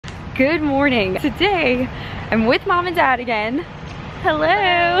Good morning. Today, I'm with mom and dad again.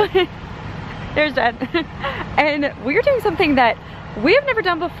 Hello. There's dad. And we're doing something that we have never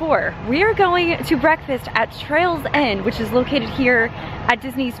done before. We are going to breakfast at Trails End, which is located here at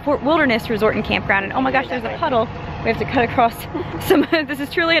Disney's Fort Wilderness Resort and Campground. And oh my gosh, there's a puddle. We have to cut across some, this is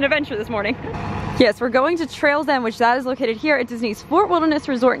truly an adventure this morning. Yes, we're going to Trails End, which that is located here at Disney's Fort Wilderness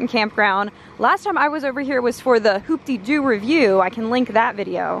Resort and Campground. Last time I was over here was for the Hoop-de-Doo review. I can link that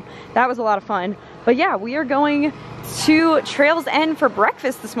video. That was a lot of fun. But yeah, we are going to Trails End for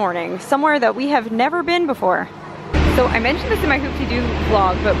breakfast this morning, somewhere that we have never been before. So I mentioned this in my Hoop-de-Doo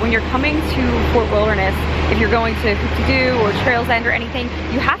vlog, but when you're coming to Fort Wilderness, if you're going to Hoop-de-Doo or Trails End or anything,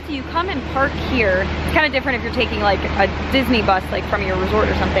 you come and park here. It's kind of different if you're taking like a Disney bus like from your resort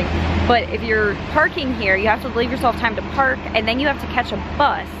or something. But if you're parking here, you have to leave yourself time to park and then you have to catch a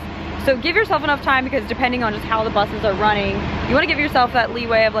bus. So give yourself enough time because depending on just how the buses are running, you want to give yourself that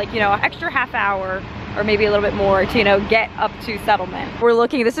leeway of like, you know, an extra half hour or maybe a little bit more to, you know, get up to settlement. We're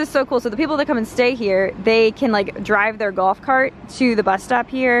looking, this is so cool. So the people that come and stay here, they can like drive their golf cart to the bus stop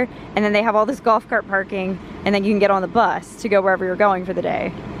here, and then they have all this golf cart parking, and then you can get on the bus to go wherever you're going for the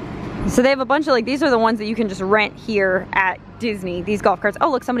day. So they have a bunch of like, these are the ones that you can just rent here at Disney, these golf carts.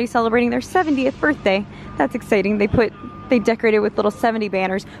 Oh look, somebody's celebrating their 70th birthday. That's exciting. They decorated with little 70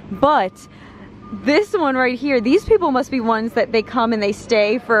 banners, but this one right here, these people must be ones that they come and they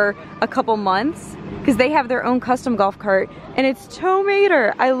stay for a couple months because they have their own custom golf cart, and it's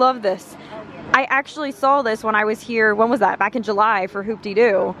tow-mater. I love this. I actually saw this when I was here, when was that? Back in July for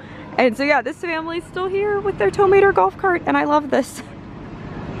Hoop-de-Doo. And so yeah, this family's still here with their tow-mater golf cart, and I love this.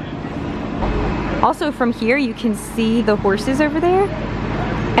 Also from here, you can see the horses over there.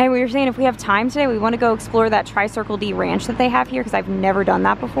 And we were saying if we have time today, we want to go explore that Tri-Circle D ranch that they have here because I've never done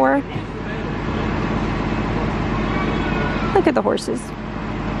that before. Look at the horses.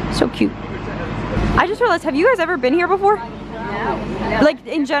 So cute. I just realized, have you guys ever been here before? No. Like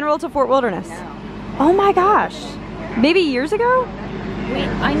in general to Fort Wilderness? No. Oh my gosh. Maybe years ago? Wait,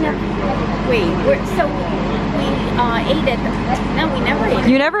 I never. Wait, so we ate at. No, we never ate.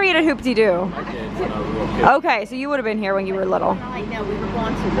 You never ate at Hoop-de-Doo? Okay, so you would have been here when you were little. I know, we were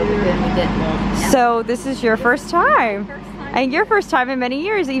going to, but we didn't. Yeah. So this is your first time. And your first time in many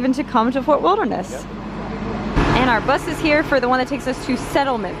years even to come to Fort Wilderness. Yep. And our bus is here for the one that takes us to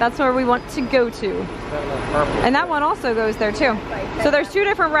Settlement. That's where we want to go to. And that one also goes there too. So there's two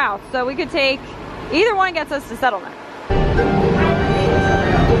different routes. So we could take, either one gets us to Settlement.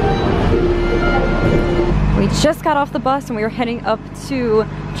 We just got off the bus and we were heading up to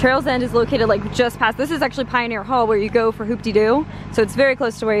Trails End. Is located like just past, this is actually Pioneer Hall where you go for Hoop-de-Doo. So it's very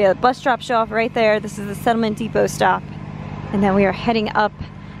close to where the bus drops you off right there. This is the Settlement Depot stop. And then we are heading up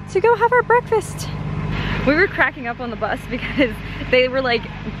to go have our breakfast. We were cracking up on the bus because they were like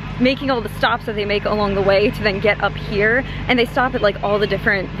making all the stops that they make along the way to then get up here, and they stop at like all the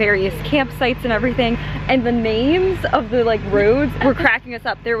different various campsites and everything, and the names of the like roads were cracking us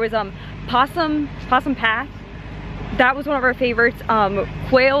up. There was Possum Path, that was one of our favorites.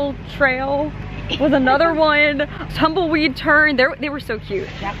 Quail Trail was another one. Tumbleweed Turn, they were so cute.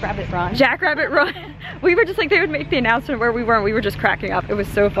 Jackrabbit Run. Jackrabbit Run. We were just like, they would make the announcement where we were and we were just cracking up. It was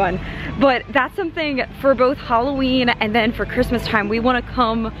so fun. But that's something for both Halloween and then for Christmas time. We want to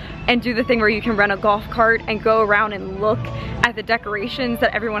come and do the thing where you can rent a golf cart and go around and look at the decorations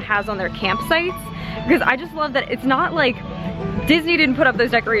that everyone has on their campsites. Because I just love that it's not like Disney didn't put up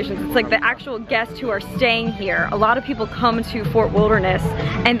those decorations. It's like the actual guests who are staying here. A lot of people come to Fort Wilderness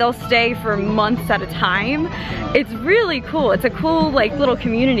and they'll stay for months at a time. It's really cool. It's a cool like little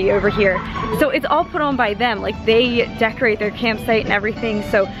community over here. So it's all put on by them. Like they decorate their campsite and everything.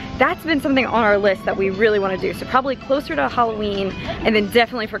 So that's been something on our list that we really want to do. So probably closer to Halloween, and then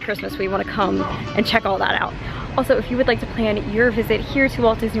definitely for Christmas we want to come and check all that out. Also, if you would like to plan your visit here to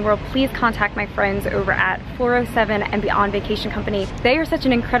Walt Disney World, please contact my friends over at 407 and Beyond Vacation Company. They are such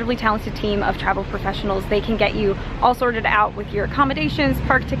an incredibly talented team of travel professionals. They can get you all sorted out with your accommodations,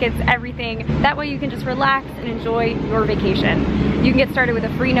 park tickets, everything. That way you can just relax and enjoy your vacation. You can get started with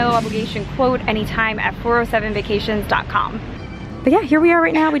a free no obligation quote anytime at 407vacations.com. But yeah, here we are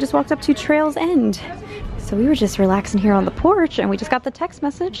right now. We just walked up to Trails End. So we were just relaxing here on the porch and we just got the text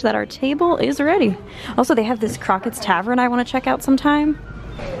message that our table is ready. Also, they have this Crockett's Tavern I want to check out sometime.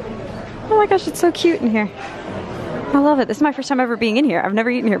 Oh my gosh, it's so cute in here. I love it. This is my first time ever being in here. I've never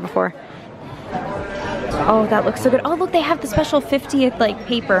eaten here before. Oh, that looks so good. Oh, look, they have the special 50th like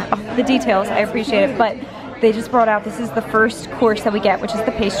paper. Oh, the details, I appreciate it. But they just brought out, this is the first course that we get, which is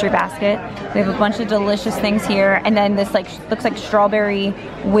the pastry basket. We have a bunch of delicious things here, and then this like looks like strawberry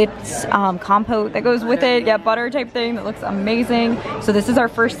whipped compote that goes with it. Yeah, butter type thing that looks amazing. So this is our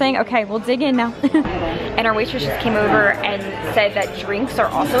first thing. Okay, we'll dig in now. And our waitress just came over and said that drinks are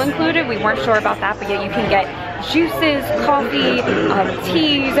also included. We weren't sure about that, but yeah, you can get juices, coffee,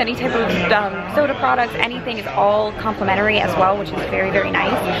 teas, any type of soda products, anything is all complimentary as well, which is very, very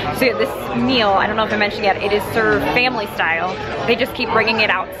nice. So yeah, this meal, I don't know if I mentioned yet, it is served family style. They just keep bringing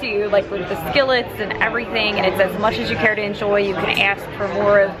it out to you, like with the skillets and everything, and it's as much as you care to enjoy. You can ask for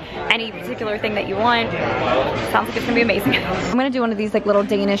more of any particular thing that you want. Sounds like it's gonna be amazing. I'm gonna do one of these like little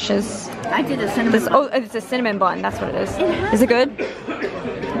Danishes. I did a cinnamon bun. Oh, it's a cinnamon bun, that's what it is. Is it good?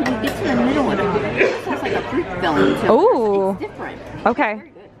 It's in the middle of it. It sounds like a fruit filling too. Oh, it's different.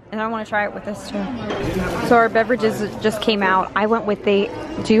 Okay. And I want to try it with this too. So our beverages just came out. I went with the,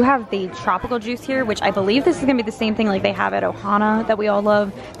 do you have the tropical juice here? Which I believe this is gonna be the same thing like they have at Ohana that we all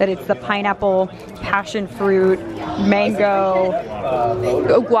love. That it's the pineapple, passion fruit, mango,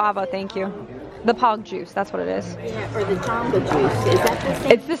 guava, thank you. The pog juice, that's what it is. Yeah, or the jamba juice, is that the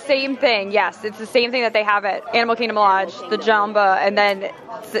same? It's the same thing, yes. It's the same thing that they have at Animal Kingdom Lodge, the jamba, and then,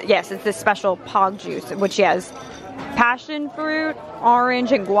 yes, it's this special pog juice, which has passion fruit,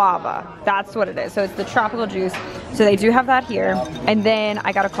 orange, and guava. That's what it is. So it's the tropical juice. So they do have that here. And then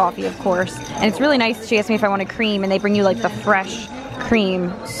I got a coffee, of course. And it's really nice. She asked me if I wanted cream, and they bring you like the fresh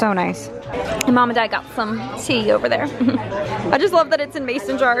cream. So nice. And Mom and Dad got some tea over there. I just love that it's in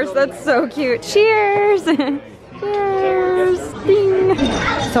mason jars. That's so cute. Cheers! Cheers! Ding!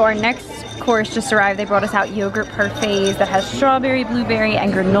 So our next course just arrived. They brought us out yogurt parfaits that has strawberry, blueberry,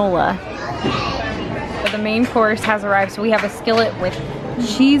 and granola. The main course has arrived. So we have a skillet with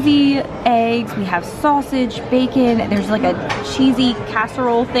cheesy eggs. We have sausage, bacon. There's like a cheesy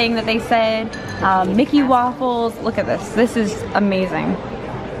casserole thing that they said. Mickey waffles. Look at this. This is amazing.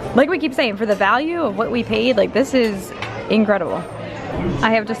 Like we keep saying, for the value of what we paid, like this is incredible.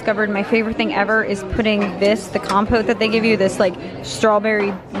 I have discovered my favorite thing ever is putting this, the compote that they give you, this like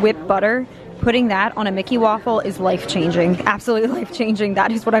strawberry whipped butter, putting that on a Mickey waffle is life-changing. Absolutely life-changing.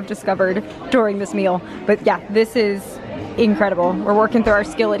 That is what I've discovered during this meal. But yeah, this is incredible. We're working through our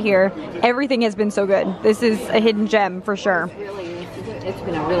skillet here. Everything has been so good. This is a hidden gem for sure. It's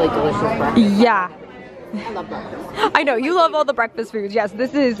been a really delicious breakfast. Yeah. I love breakfast. I know, you love all the breakfast foods. Yes,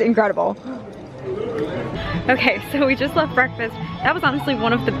 this is incredible. Okay, so we just left breakfast. That was honestly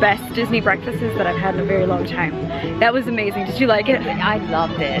one of the best Disney breakfasts that I've had in a very long time. That was amazing. Did you like it? I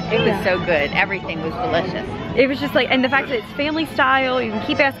loved it. It was so good. Everything was delicious. It was just like, and the fact that it's family style, you can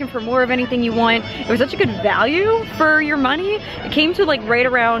keep asking for more of anything you want. It was such a good value for your money. It came to like right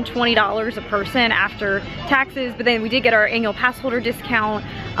around $20 a person after taxes, but then we did get our annual pass holder discount.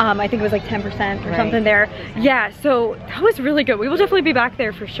 I think it was like 10% or something there. Yeah, so that was really good. We will definitely be back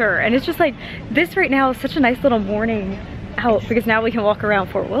there for sure. And it's just like, this right now is such a nice little morning out because now we can walk around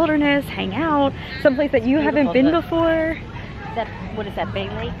Fort Wilderness, hang out, someplace that you haven't been before. What is that, Bay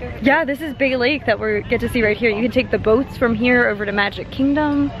Lake? Or? Yeah, this is Bay Lake that we get to see right here. You can take the boats from here over to Magic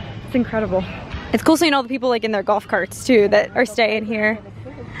Kingdom. It's incredible. It's cool seeing all the people like in their golf carts too that are staying here.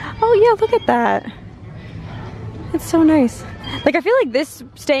 Oh yeah, look at that. It's so nice. Like I feel like this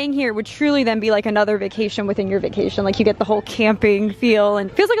staying here would truly then be like another vacation within your vacation. Like you get the whole camping feel and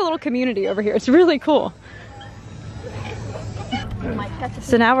it feels like a little community over here. It's really cool.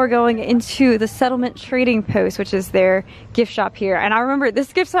 So now we're going into the Settlement Trading Post, which is their gift shop here. And I remember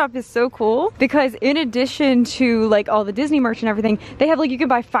this gift shop is so cool because in addition to like all the Disney merch and everything, they have like, you can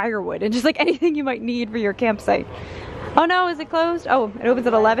buy firewood and just like anything you might need for your campsite. Oh no, is it closed? Oh, it opens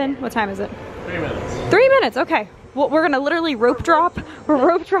at 11? What time is it? 3 minutes. 3 minutes, okay. Well, we're gonna literally rope drop. We're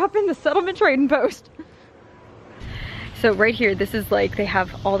rope dropping the Settlement Trading Post. So right here, this is like, they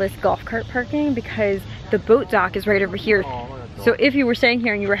have all this golf cart parking because the boat dock is right over here. So if you were staying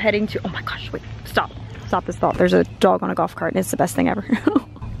here and you were heading to, oh my gosh, wait, stop this thought. There's a dog on a golf cart and it's the best thing ever.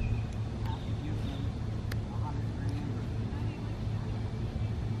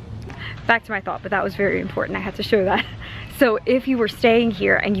 Back to my thought, but that was very important. I had to show that. So if you were staying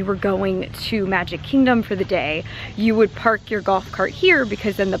here and you were going to Magic Kingdom for the day, you would park your golf cart here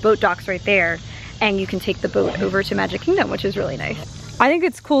because then the boat dock's right there and you can take the boat over to Magic Kingdom, which is really nice. I think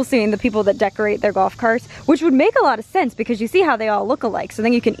it's cool seeing the people that decorate their golf carts, which would make a lot of sense because you see how they all look alike. So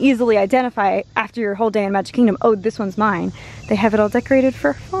then you can easily identify after your whole day in Magic Kingdom, oh, this one's mine. They have it all decorated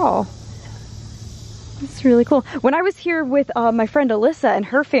for fall. It's really cool. When I was here with my friend Alyssa and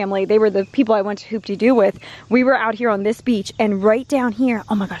her family, they were the people I went to Hoop-de-Doo with. We were out here on this beach and right down here,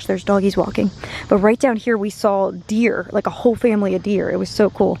 oh my gosh, there's doggies walking. But right down here we saw deer, like a whole family of deer. It was so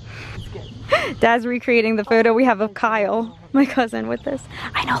cool. Dad's recreating the photo we have of Kyle, my cousin, with this.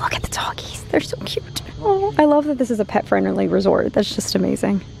 I know, look at the doggies. They're so cute. Oh, I love that this is a pet-friendly resort. That's just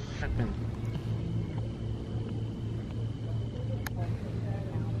amazing.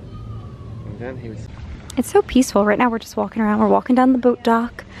 And then he was... It's so peaceful. Right now we're just walking around. We're walking down the boat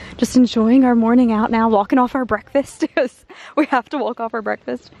dock, just enjoying our morning out now, walking off our breakfast because we have to walk off our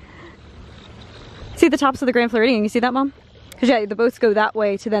breakfast. See the tops of the Grand Floridian? You see that, Mom? Because yeah, the boats go that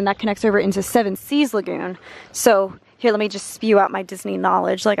way to then that connects over into Seven Seas Lagoon. So here, let me just spew out my Disney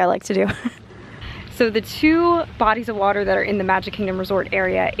knowledge like I like to do. So the two bodies of water that are in the Magic Kingdom Resort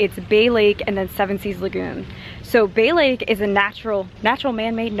area, it's Bay Lake and then Seven Seas Lagoon. So Bay Lake is a natural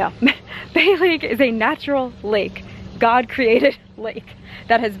man-made? No. Bay Lake is a natural lake, God-created lake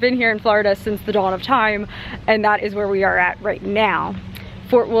that has been here in Florida since the dawn of time, and that is where we are at right now.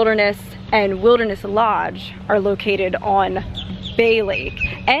 Fort Wilderness and Wilderness Lodge are located on Bay Lake,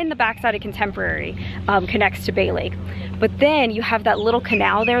 and the backside of Contemporary connects to Bay Lake. But then you have that little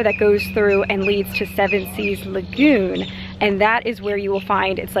canal there that goes through and leads to Seven Seas Lagoon, and that is where you will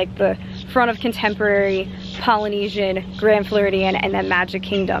find, it's like the front of Contemporary, Polynesian, Grand Floridian, and then Magic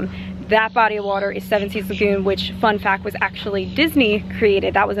Kingdom. That body of water is Seven Seas Lagoon, which, fun fact, was actually Disney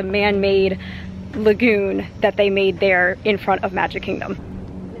created. That was a man-made lagoon that they made there in front of Magic Kingdom.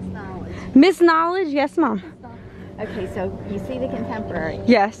 Miss Knowledge. Miss Knowledge, yes, Mom. Okay, so you see the Contemporary.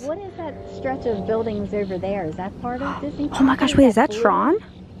 Yes. What is that stretch of buildings over there? Is that part of Disney? Oh my gosh, wait, is that Tron?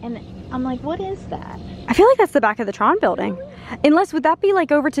 And I'm like, what is that? I feel like that's the back of the Tron building. Unless, would that be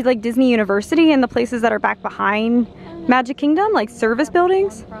like over to like Disney University and the places that are back behind Magic Kingdom, like service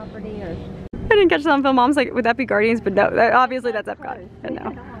buildings? Property or... I didn't catch that on film. Mom's like, would that be Guardians? But no, obviously that's Epcot. But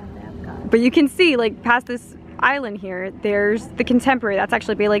no. But you can see, like, past this island here, there's the Contemporary. That's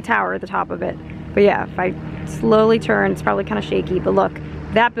actually Bay Lake Tower at the top of it. But yeah, if I slowly turn, it's probably kind of shaky. But look,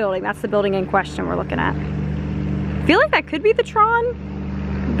 that building, that's the building in question we're looking at. I feel like that could be the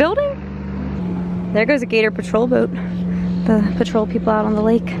Tron building. There goes a Gator Patrol boat. The patrol people out on the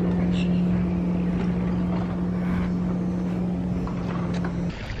lake.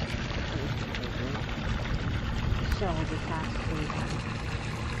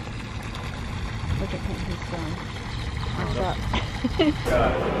 Look at him,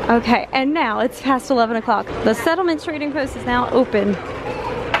 Okay, and now it's past 11 o'clock. The settlement trading post is now open.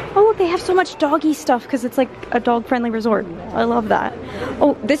 Oh look, they have so much doggy stuff because it's like a dog-friendly resort. I love that.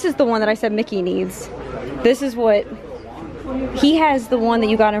 Oh, this is the one that I said Mickey needs. This is what... He has the one that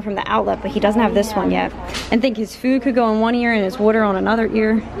you got him from the outlet, but he doesn't have this one yet. And think his food could go in one ear and his water on another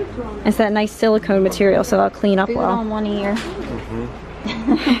ear. It's that nice silicone material, so it'll clean up food well. on one ear.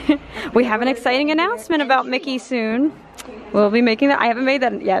 We have an exciting announcement about Mickey soon. We'll be making that. I haven't made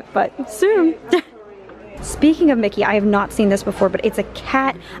that yet, but soon. Speaking of Mickey, I have not seen this before, but it's a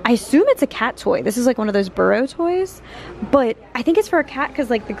cat. I assume it's a cat toy. This is like one of those burrow toys, but I think it's for a cat because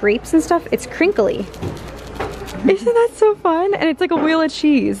like the grapes and stuff, it's crinkly. Isn't that so fun? And it's like a wheel of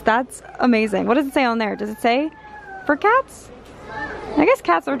cheese. That's amazing. What does it say on there? Does it say for cats? I guess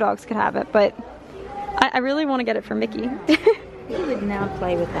cats or dogs could have it, but I really want to get it for Mickey. He would not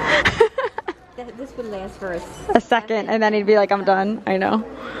play with that. This would last for a second, and then he'd be like, I'm done. I know.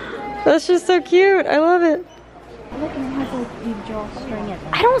 That's just so cute. I love it. Look, it has like you draw string at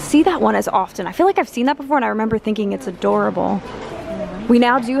them. I don't see that one as often. I feel like I've seen that before, and I remember thinking it's adorable. We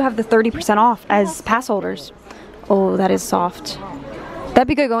now do have the 30% off as pass holders. Oh, that is soft. That'd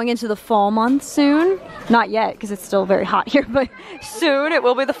be good going into the fall months soon. Not yet, because it's still very hot here, but soon it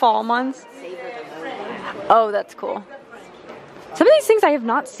will be the fall months. Oh, that's cool. Some of these things I have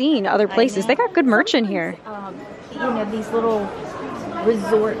not seen other places. They got good merch in here. You know, these little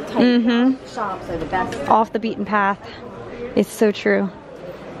resort type shops are the best. Off the beaten path. It's so true.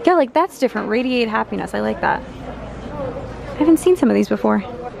 Yeah, like that's different. Radiate happiness. I like that. I haven't seen some of these before.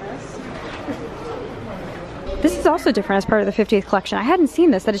 This is also different as part of the 50th collection. I hadn't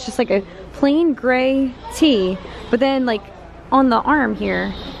seen this, that it's just like a plain gray tee, but then like on the arm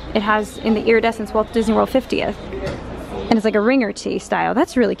here, it has in the iridescence Walt Disney World 50th. And it's like a ringer tee style.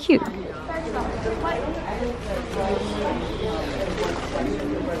 That's really cute.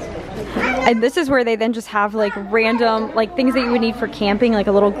 And this is where they then just have like random like things that you would need for camping, like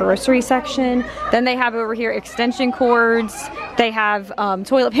a little grocery section. Then they have over here extension cords. They have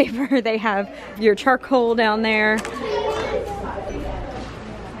toilet paper. They have your charcoal down there.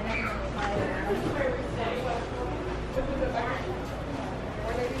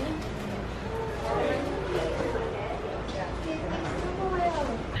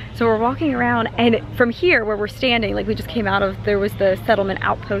 So we're walking around, and from here where we're standing, like we just came out of, there was the settlement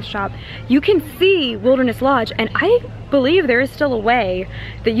outpost shop. You can see Wilderness Lodge, and I believe there is still a way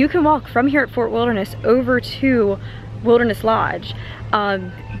that you can walk from here at Fort Wilderness over to Wilderness Lodge.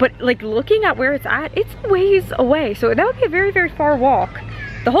 But like looking at where it's at, it's ways away. So that would be a very, very far walk.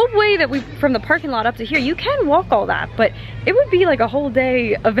 The whole way that from the parking lot up to here, you can walk all that, but it would be like a whole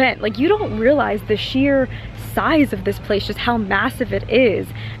day event. Like you don't realize the sheer size of this place, just how massive it is.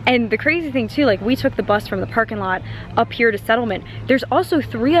 And the crazy thing too, like we took the bus from the parking lot up here to Settlement. There's also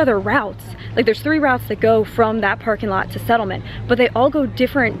 3 other routes. Like there's 3 routes that go from that parking lot to Settlement, but they all go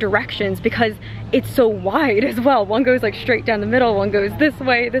different directions because it's so wide as well. One goes like straight down the middle, one goes this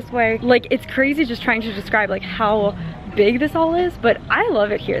way, this way. Like it's crazy just trying to describe like how big this all is, but I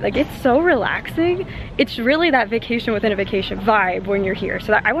love it here. Like it's so relaxing. It's really that vacation within a vacation vibe when you're here.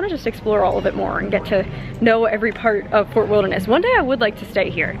 So I want to just explore all of it more and get to know every part of Fort Wilderness. One day I would like to stay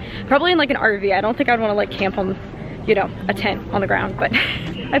here, probably in like an RV. I don't think I'd want to like camp on, you know, a tent on the ground, but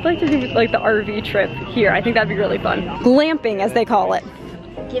I'd like to do like the RV trip here. I think that'd be really fun. Glamping, as they call it.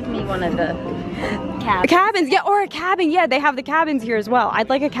 Give me one of the cabins. Cabins, yeah, or a cabin. Yeah, they have the cabins here as well. I'd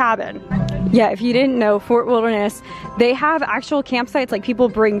like a cabin. Yeah, if you didn't know, Fort Wilderness, they have actual campsites, like people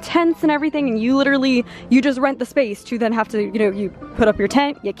bring tents and everything, and you just rent the space to then have to, you know, you put up your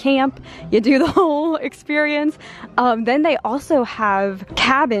tent, you camp, you do the whole experience. Then they also have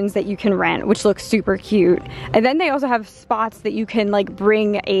cabins that you can rent, which looks super cute. And then they also have spots that you can like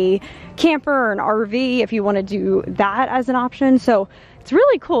bring a camper or an RV if you want to do that as an option. So it's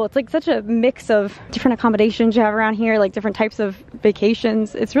really cool. It's like such a mix of different accommodations you have around here, like different types of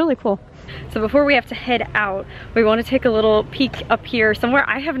vacations. It's really cool. So before we have to head out, we want to take a little peek up here somewhere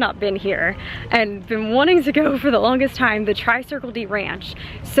I have not been here and been wanting to go for the longest time, the Tri-Circle D Ranch.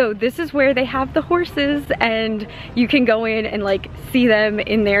 So this is where they have the horses, and you can go in and like see them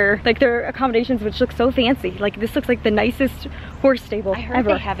in their accommodations, which look so fancy. Like this looks like the nicest horse stable I heard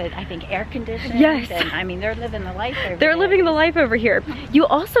ever. They have it, I think, air conditioned. Yes. And, I mean, they're living the life over They're living the life over here. You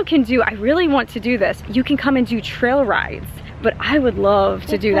also can do, I really want to do this, you can come and do trail rides. But I would love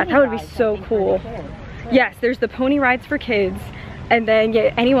to do that. That would be so cool. Yes, there's the pony rides for kids, and then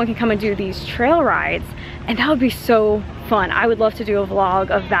yeah, anyone can come and do these trail rides, and that would be so fun. I would love to do a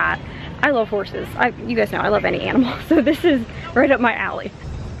vlog of that. I love horses. You guys know I love any animal, so this is right up my alley.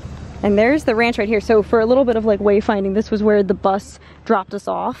 And there's the ranch right here. So for a little bit of like wayfinding, this was where the bus dropped us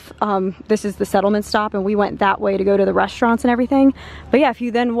off. This is the settlement stop, and we went that way to go to the restaurants and everything. But yeah, if you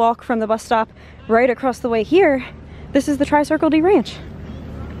then walk from the bus stop right across the way here, this is the Tri-Circle D Ranch.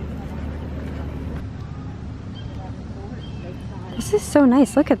 This is so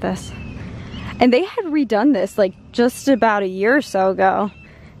nice, look at this. And they had redone this like just about a year or so ago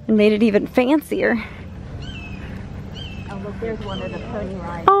and made it even fancier. Oh, look, there's one of the pony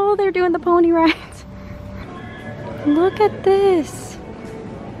rides. Oh, they're doing the pony rides. Look at this.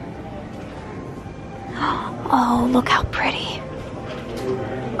 Oh, look how pretty.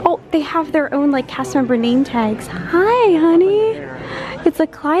 Oh, they have their own like cast member name tags. Hi, honey. It's a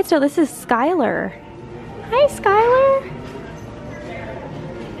Clydesdale. This is Skylar. Hi, Skylar.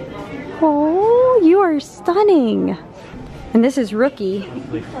 Oh, you are stunning. And this is Rookie.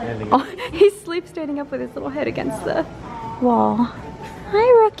 Oh, he sleeps standing up with his little head against the wall. Hi,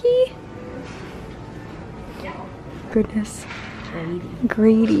 Rookie. Goodness.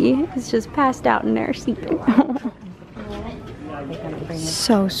 Grady is just passed out in there sleeping.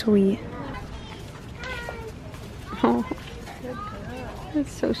 So sweet. Oh,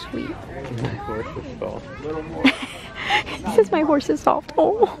 that's so sweet. My horse is soft. He says my horse is soft.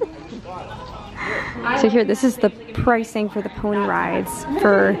 Oh. So here, this is the pricing for the pony rides.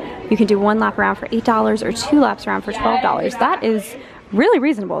 You can do 1 lap around for $8 or 2 laps around for $12. That is really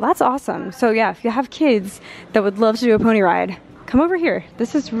reasonable. That's awesome. So yeah, if you have kids that would love to do a pony ride, come over here.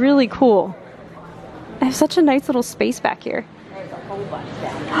 This is really cool. I have such a nice little space back here.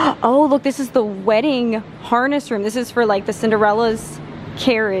 Oh, look, this is the wedding harness room. This is for like the Cinderella's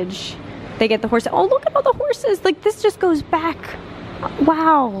carriage. They get the horse. Oh, look at all the horses. Like this just goes back.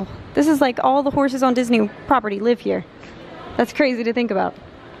 Wow. This is like all the horses on Disney property live here. That's crazy to think about.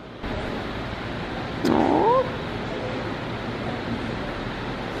 Aww.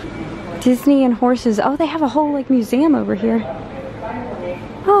 Disney and horses. Oh, they have a whole like museum over here.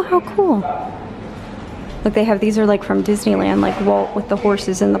 Oh, how cool. Look, they have, these are like from Disneyland, like Walt with the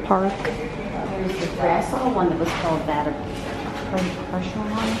horses in the park. I saw one that was called that.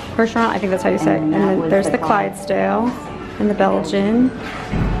 Hershon, I think that's how you say it. And then there's the Clydesdale and the Belgian.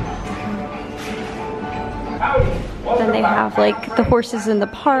 Then they have like the horses in the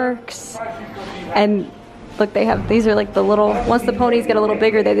parks. And Look, they have, these are like the little, once the ponies get a little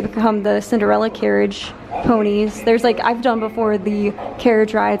bigger, they become the Cinderella carriage ponies. There's like, I've done before the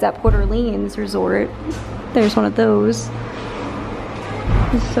carriage rides at Port Orleans Resort. There's one of those.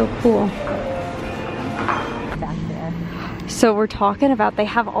 It's so cool. So we're talking about, they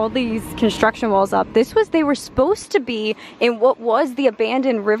have all these construction walls up. They were supposed to be in what was the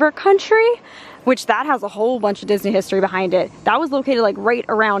abandoned river country, which that has a whole bunch of Disney history behind it. That was located like right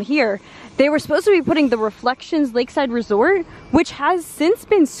around here. They were supposed to be putting the Reflections Lakeside Resort, which has since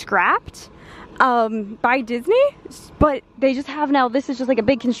been scrapped by Disney, but they just have now, this is just like a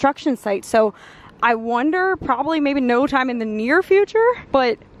big construction site. So I wonder, probably maybe no time in the near future,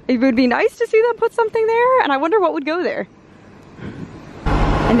 but it would be nice to see them put something there, and I wonder what would go there.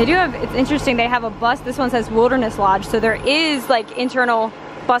 And they do have, it's interesting, they have a bus, this one says Wilderness Lodge, so there is like internal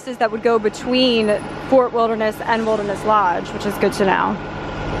buses that would go between Fort Wilderness and Wilderness Lodge, which is good to know.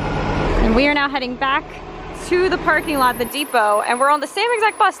 And we are now heading back to the parking lot, the depot, and we're on the same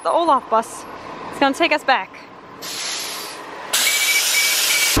exact bus, the Olaf bus. It's gonna take us back.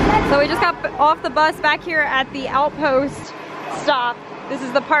 So we just got off the bus back here at the Outpost stop. This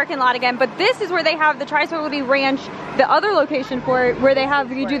is the parking lot again, but this is where they have the Tri-Civility Ranch, the other location for it, where they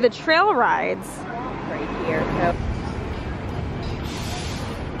have, you do the trail rides. Right here. So.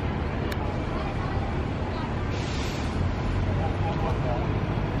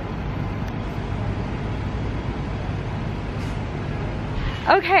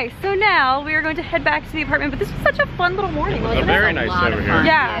 Okay, so now we are going to head back to the apartment, but this was such a fun little morning, wasn't it? Very nice over here.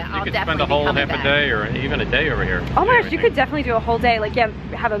 Yeah. You could spend a whole half a day or even a day over here. Oh my gosh, you could definitely do a whole day. Like, yeah,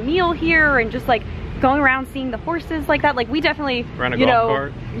 have a meal here and just like going around seeing the horses like that. Like, we definitely, rent a golf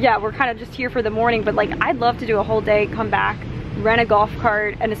cart. Yeah, we're kind of just here for the morning, but like, I'd love to do a whole day, come back, rent a golf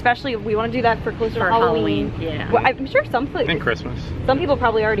cart, and especially if we want to do that for closer to Halloween. Yeah. Well, I'm sure some Christmas. Some people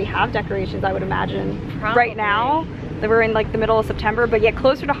probably already have decorations, I would imagine. Probably. Right now. We're in like the middle of September, but yeah,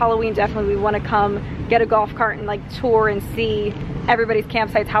 closer to Halloween, definitely we want to come get a golf cart and like tour and see everybody's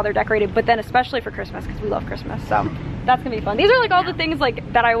campsites, how they're decorated, but then especially for Christmas, because we love Christmas, so that's gonna be fun. These are like all the things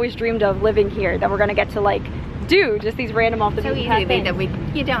like that I always dreamed of living here that we're gonna get to like do, just these random off the beaten path things.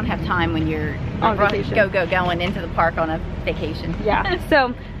 That you don't have time when you're on vacation. Going into the park on a vacation. Yeah,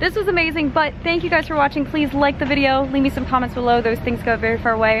 so this was amazing, but thank you guys for watching. Please like the video, leave me some comments below. Those things go very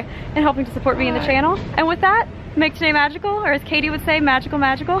far away in helping to support me in the channel. And with that, make today magical, or as Katie would say, magical,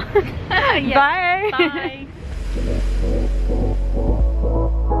 magical. Yes. Bye. Bye.